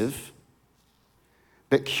defensive,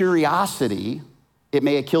 but curiosity, it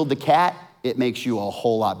may have killed the cat, it makes you a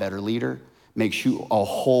whole lot better leader, makes you a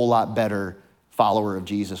whole lot better follower of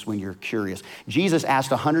Jesus when you're curious. Jesus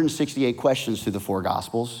asked 168 questions through the 4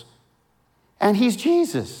 Gospels, and he's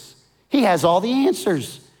Jesus. He has all the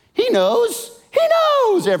answers. He knows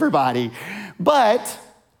everybody. But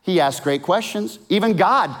he asked great questions. Even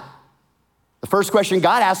God, the first question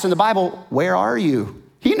God asked in the Bible, where are you?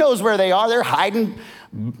 He knows where they are. They're hiding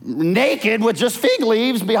naked with just fig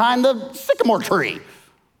leaves behind the sycamore tree.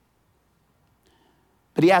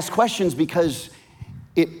 But he asks questions because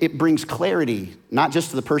it brings clarity, not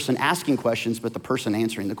just to the person asking questions, but the person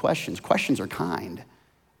answering the questions. Questions are kind,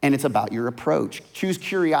 and it's about your approach. Choose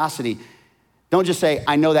curiosity. Don't just say,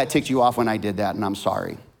 I know that ticked you off when I did that, and I'm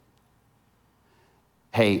sorry.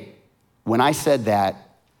 Hey, when I said that,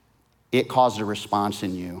 it caused a response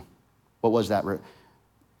in you. What was that? Can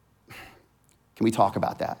we talk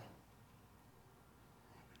about that?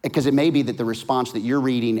 Because it may be that the response that you're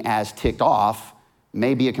reading as ticked off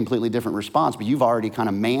may be a completely different response, but you've already kind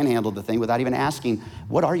of manhandled the thing without even asking,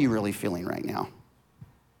 what are you really feeling right now?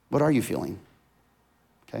 What are you feeling?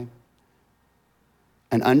 Okay?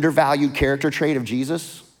 An undervalued character trait of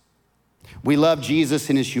Jesus. We love Jesus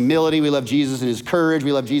in his humility. We love Jesus in his courage.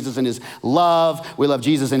 We love Jesus in his love. We love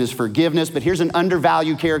Jesus in his forgiveness. But here's an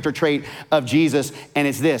undervalued character trait of Jesus, and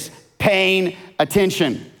it's this: paying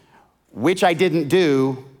attention, which I didn't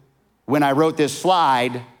do when I wrote this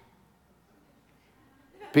slide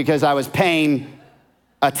because I was paying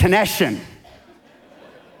attention.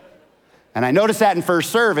 And I noticed that in first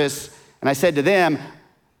service, and I said to them,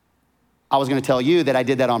 I was gonna tell you that I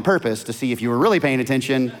did that on purpose to see if you were really paying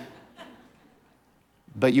attention,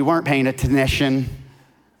 but you weren't paying attention.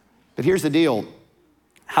 But here's the deal.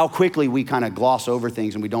 How quickly we kind of gloss over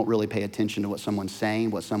things and we don't really pay attention to what someone's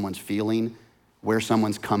saying, what someone's feeling, where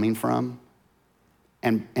someone's coming from.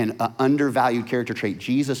 And an undervalued character trait,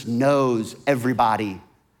 Jesus knows everybody,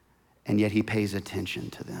 and yet he pays attention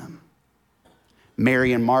to them.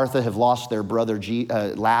 Mary and Martha have lost their brother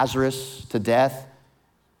Lazarus to death,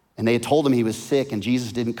 and they had told him he was sick, and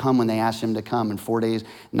Jesus didn't come when they asked him to come. In 4 days,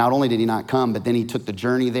 not only did he not come, but then he took the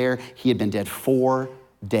journey there. He had been dead 4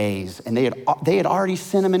 days, and they had already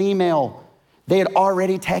sent him an email. They had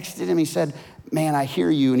already texted him. He said, man, I hear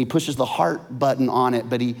you, and he pushes the heart button on it,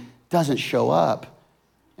 but he doesn't show up.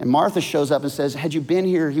 And Martha shows up and says, had you been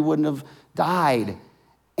here, he wouldn't have died.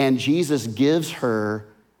 And Jesus gives her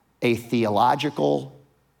a theological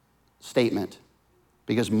statement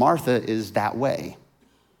because Martha is that way.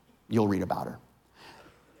 You'll read about her.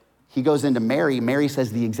 He goes into Mary. Mary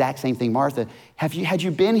says the exact same thing. Martha, had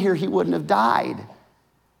you been here, he wouldn't have died.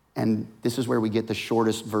 And this is where we get the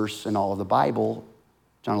shortest verse in all of the Bible,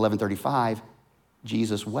 John 11:35.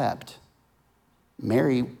 Jesus wept.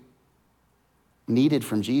 Mary needed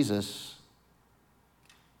from Jesus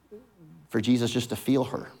for Jesus just to feel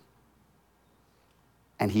her.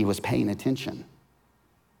 And he was paying attention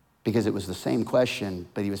because it was the same question,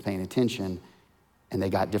 but he was paying attention, and they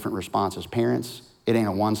got different responses. Parents, it ain't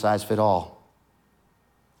a one size fit all.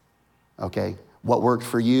 Okay? What worked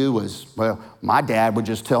for you was, well, my dad would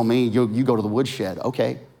just tell me, you go to the woodshed.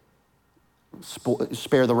 Okay.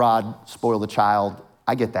 Spare the rod, spoil the child.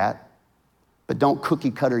 I get that. But don't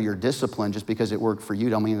cookie cutter your discipline just because it worked for you.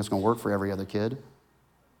 Don't mean it's gonna work for every other kid.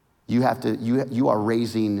 You are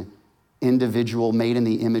raising individual, made in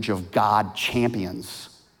the image of God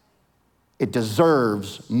champions. It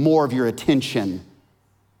deserves more of your attention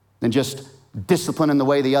than just discipline in the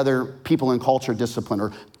way the other people in culture discipline,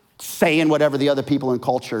 or saying whatever the other people in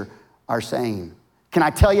culture are saying. Can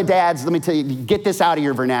I tell you, dads, let me tell you, get this out of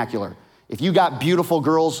your vernacular. If you got beautiful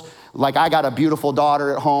girls, like I got a beautiful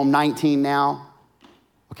daughter at home, 19 now,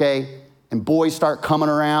 okay, and boys start coming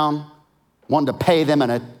around, wanting to pay them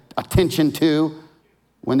an attention to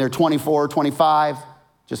when they're 24, 25,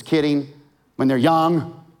 just kidding, when they're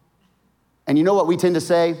young. And you know what we tend to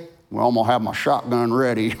say? Well, I'm gonna have my shotgun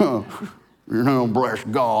ready. You know, bless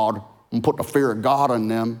God. and put the fear of God in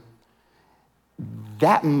them.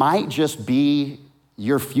 That might just be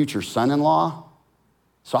your future son-in-law.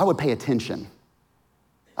 So I would pay attention.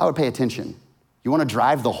 I would pay attention. You want to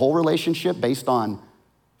drive the whole relationship based on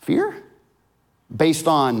fear? Based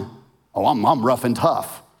on, oh, I'm rough and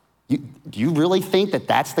tough. Do you really think that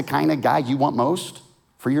that's the kind of guy you want most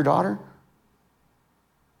for your daughter?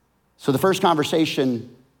 So the first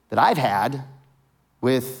conversation that I've had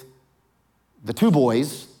with the two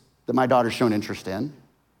boys that my daughter's shown interest in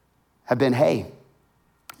have been, hey,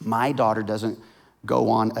 my daughter doesn't go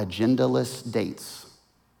on agendaless dates.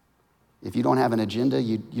 If you don't have an agenda,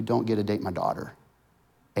 you don't get to date my daughter.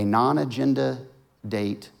 A non-agenda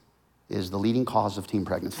date is the leading cause of teen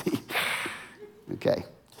pregnancy. Okay.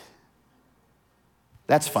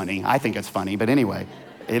 That's funny. I think it's funny, but anyway,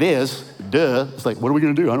 it is. Duh. It's like, what are we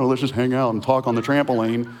gonna do? I don't know, let's just hang out and talk on the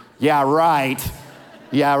trampoline. Yeah, right.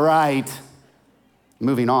 Yeah, right.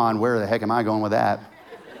 Moving on, where the heck am I going with that?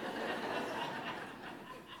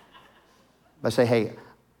 I say, hey,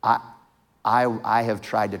 I have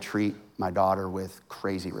tried to treat my daughter with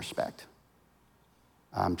crazy respect.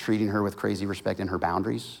 I'm treating her with crazy respect in her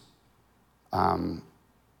boundaries.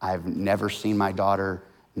 I've never seen my daughter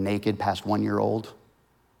naked past 1 year old.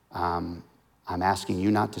 I'm asking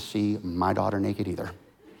you not to see my daughter naked either.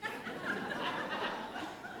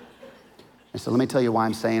 And so let me tell you why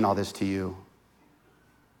I'm saying all this to you,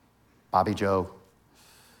 Bobby Joe,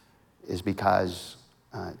 is because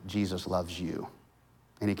Jesus loves you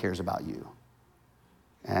and he cares about you.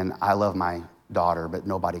 And I love my daughter, but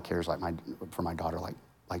nobody cares for my daughter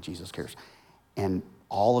like Jesus cares. And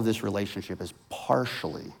all of this relationship is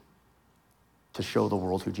partially to show the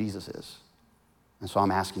world who Jesus is. And so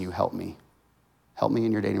I'm asking you, help me. Help me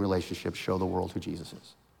in your dating relationship, show the world who Jesus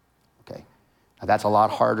is. Okay. Now that's a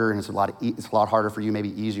lot harder, and it's a lot harder for you, maybe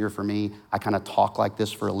easier for me. I kind of talk like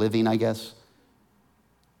this for a living, I guess.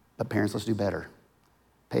 But parents, let's do better.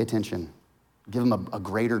 Pay attention. Give them a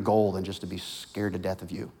greater goal than just to be scared to death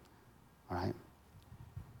of you, all right?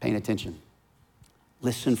 Paying attention.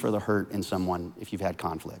 Listen for the hurt in someone if you've had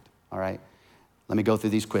conflict, all right? Let me go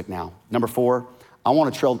through these quick now. Number 4, I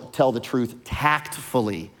want to tell the truth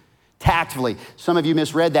tactfully. Tactfully. Some of you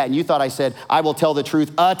misread that and you thought I said, I will tell the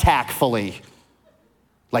truth tactfully.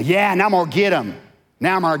 Like, yeah, now I'm gonna get him.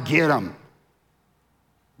 Now I'm gonna get him.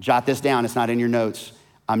 Jot this down, it's not in your notes.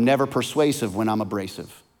 I'm never persuasive when I'm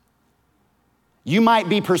abrasive. You might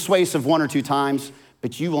be persuasive 1 or 2 times,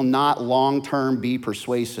 but you will not long-term be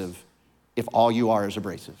persuasive if all you are is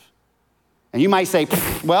abrasive. And you might say,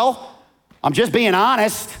 well, I'm just being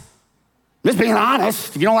honest. Just being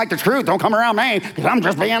honest. If you don't like the truth, don't come around me because I'm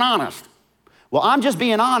just being honest. Well, I'm just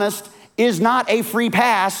being honest is not a free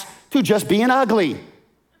pass to just being ugly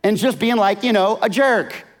and just being like, a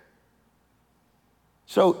jerk.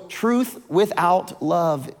 So truth without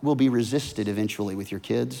love will be resisted eventually with your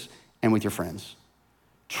kids and with your friends.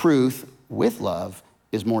 Truth with love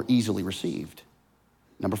is more easily received.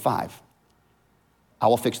 Number 5, I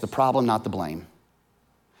will fix the problem, not the blame.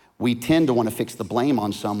 We tend to want to fix the blame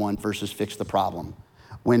on someone versus fix the problem.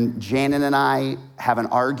 When Janet and I have an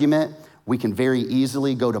argument, we can very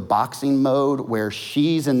easily go to boxing mode where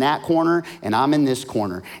she's in that corner and I'm in this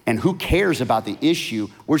corner. And who cares about the issue?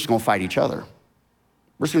 We're just gonna fight each other.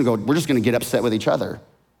 We're just gonna get upset with each other.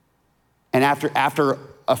 And after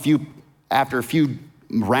a few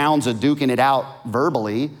rounds of duking it out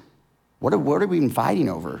verbally, what are we even fighting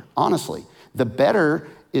over? Honestly, the better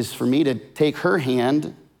is for me to take her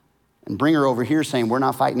hand and bring her over here saying, we're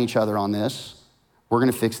not fighting each other on this. We're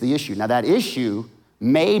gonna fix the issue. Now that issue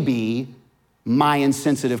may be my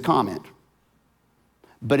insensitive comment,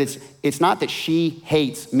 but it's not that she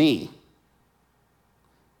hates me.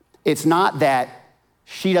 It's not that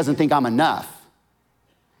she doesn't think I'm enough.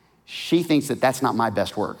 She thinks that that's not my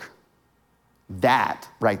best work. That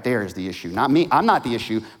right there is the issue, not me. I'm not the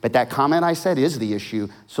issue, but that comment I said is the issue.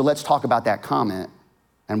 So let's talk about that comment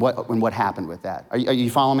and what happened with that. Are you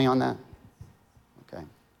following me on that? Okay.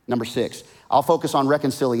 Number 6, I'll focus on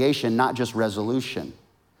reconciliation, not just resolution.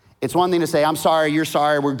 It's one thing to say, I'm sorry, you're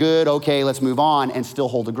sorry, we're good, okay, let's move on, and still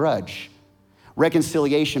hold a grudge.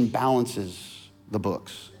 Reconciliation balances the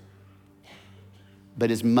books.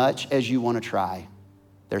 But as much as you want to try,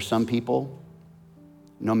 there's some people,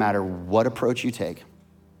 no matter what approach you take,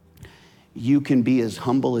 you can be as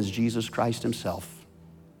humble as Jesus Christ himself,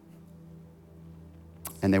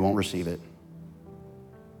 and they won't receive it.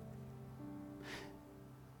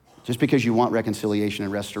 Just because you want reconciliation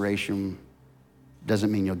and restoration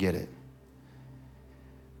doesn't mean you'll get it.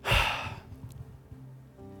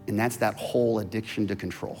 And that's that whole addiction to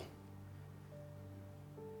control.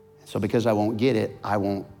 So because I won't get it, I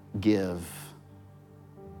won't give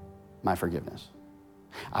my forgiveness.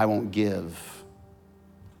 I won't give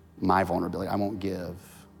my vulnerability. I won't give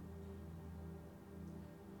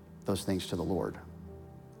those things to the Lord.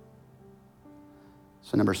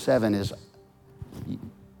 So number 7 is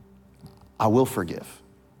I will forgive.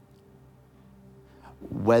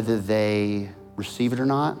 Whether they receive it or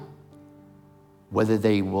not, whether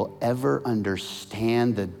they will ever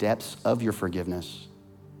understand the depths of your forgiveness,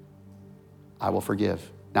 I will forgive.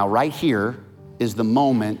 Now, right here is the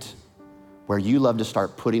moment where you love to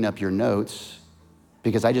start putting up your notes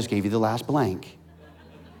because I just gave you the last blank.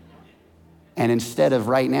 And instead of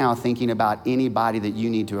right now thinking about anybody that you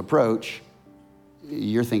need to approach,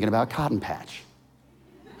 you're thinking about Cotton Patch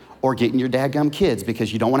or getting your dadgum kids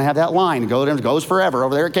because you don't want to have that line go there, goes forever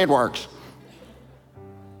over there at KidWorks.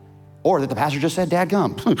 Or that the pastor just said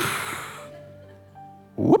dadgum.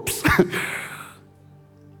 Whoops.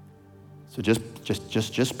 So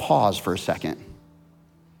just pause for a second.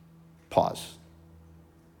 Pause.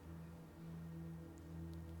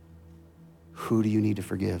 Who do you need to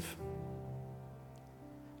forgive?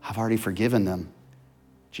 I've already forgiven them.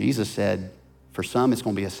 Jesus said, for some, it's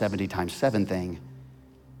going to be a 70 times 7 thing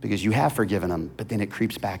because you have forgiven them, but then it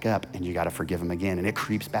creeps back up and you got to forgive them again. And it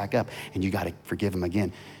creeps back up and you got to forgive them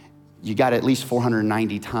again. You got at least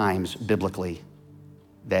 490 times biblically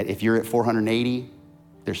that if you're at 480,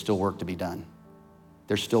 there's still work to be done.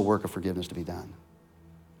 There's still work of forgiveness to be done.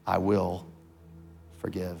 I will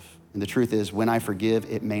forgive. And the truth is, when I forgive,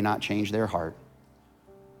 it may not change their heart.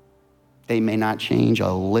 They may not change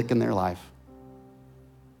a lick in their life,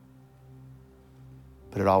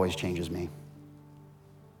 but it always changes me.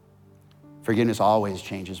 Forgiveness always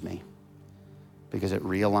changes me because it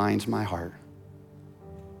realigns my heart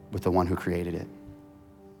with the one who created it.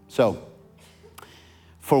 So,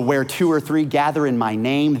 for where 2 or 3 gather in my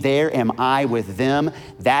name, there am I with them.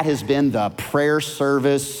 That has been the prayer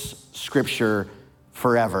service scripture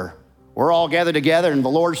forever. We're all gathered together, and the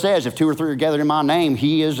Lord says, if 2 or 3 are gathered in my name,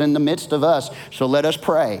 he is in the midst of us. So let us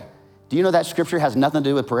pray. Do you know that scripture has nothing to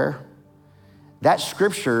do with prayer? That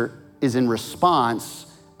scripture is in response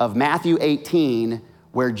of Matthew 18,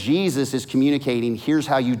 where Jesus is communicating, here's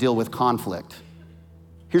how you deal with conflict.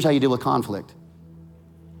 Here's how you deal with conflict.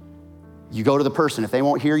 You go to the person. If they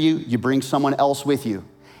won't hear you, you bring someone else with you.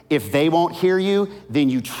 If they won't hear you, then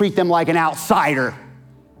you treat them like an outsider.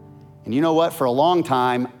 And you know what? For a long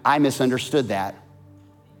time, I misunderstood that.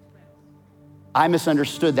 I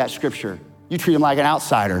misunderstood that scripture. You treat them like an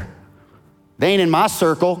outsider. They ain't in my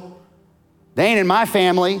circle. They ain't in my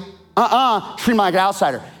family. Treat them like an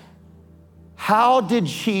outsider. How did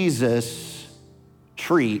Jesus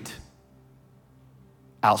treat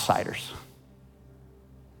outsiders?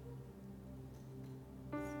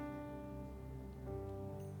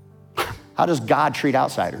 How does God treat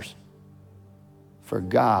outsiders? For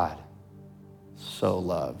God so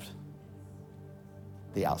loved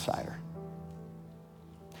the outsider.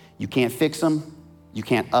 You can't fix them. You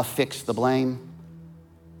can't affix the blame.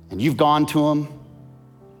 And you've gone to them.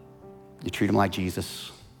 You treat them like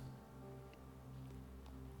Jesus.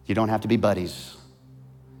 You don't have to be buddies.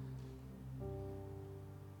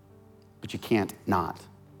 But you can't not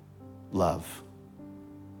love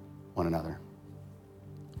one another.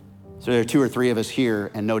 So there are 2 or 3 of us here,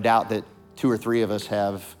 and no doubt that 2 or 3 of us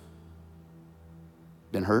have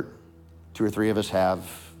been hurt. 2 or 3 of us have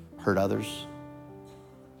hurt others.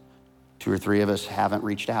 2 or 3 of us haven't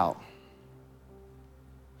reached out.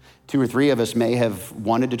 2 or 3 of us may have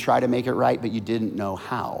wanted to try to make it right, but you didn't know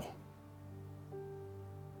how.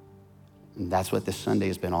 And that's what this Sunday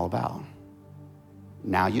has been all about.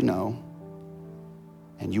 Now you know,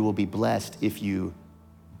 and you will be blessed if you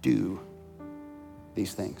do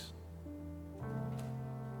these things.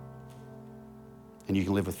 And you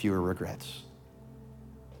can live with fewer regrets,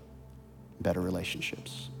 better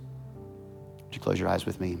relationships. Would you close your eyes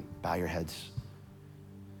with me? Bow your heads.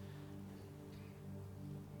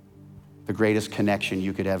 The greatest connection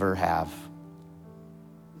you could ever have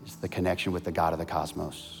is the connection with the God of the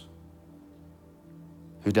cosmos,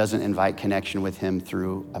 who doesn't invite connection with him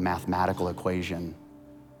through a mathematical equation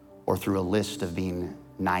or through a list of being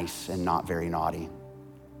nice and not very naughty.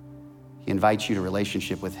 He invites you to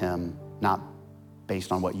relationship with him, not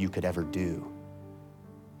based on what you could ever do,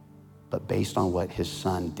 but based on what his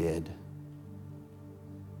son did.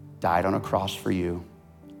 Died on a cross for you.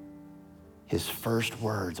 His first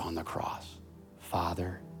words on the cross,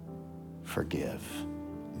 Father, forgive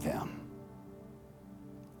them.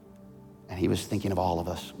 And he was thinking of all of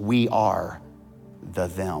us. We are the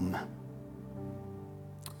them.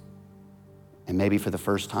 And maybe for the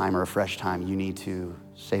first time or a fresh time, you need to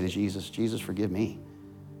say to Jesus, Jesus, forgive me.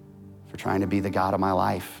 for trying to be the God of my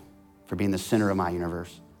life, for being the center of my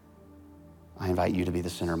universe. I invite you to be the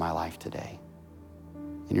center of my life today.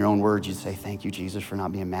 In your own words, you'd say, thank you, Jesus, for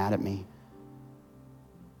not being mad at me,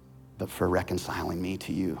 but for reconciling me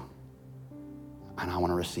to you. And I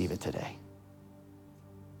want to receive it today.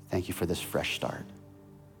 Thank you for this fresh start.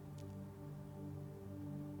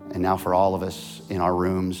 And now for all of us in our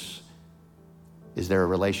rooms, is there a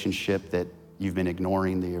relationship that you've been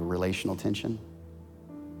ignoring, the relational tension?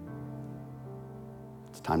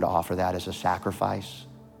 It's time to offer that as a sacrifice,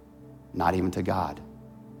 not even to God,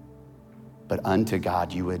 but unto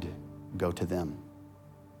God you would go to them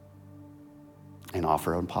and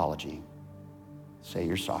offer an apology. Say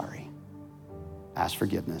you're sorry. Ask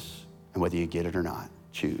forgiveness. And whether you get it or not,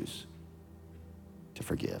 choose to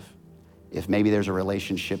forgive. If maybe there's a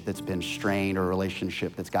relationship that's been strained or a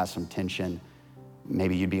relationship that's got some tension,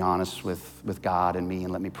 maybe you'd be honest with God and me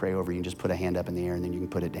and let me pray over you and just put a hand up in the air and then you can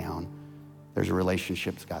put it down. There's a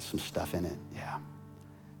relationship that's got some stuff in it.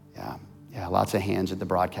 Yeah, lots of hands at the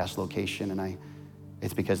broadcast location, and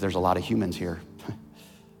it's because there's a lot of humans here.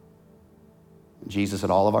 Jesus at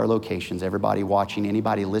all of our locations, everybody watching,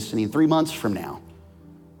 anybody listening 3 months from now.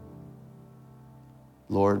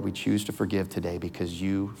 Lord, we choose to forgive today because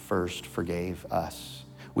you first forgave us.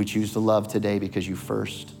 We choose to love today because you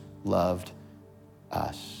first loved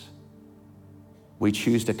us. We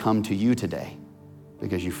choose to come to you today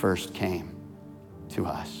because you first came to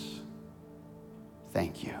us.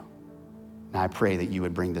 Thank you. And I pray that you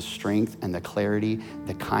would bring the strength and the clarity,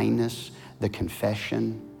 the kindness, the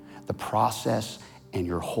confession, the process, and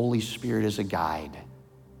your Holy Spirit as a guide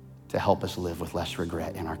to help us live with less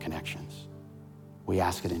regret in our connections. We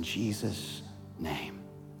ask it in Jesus' name.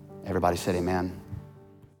 Everybody said amen.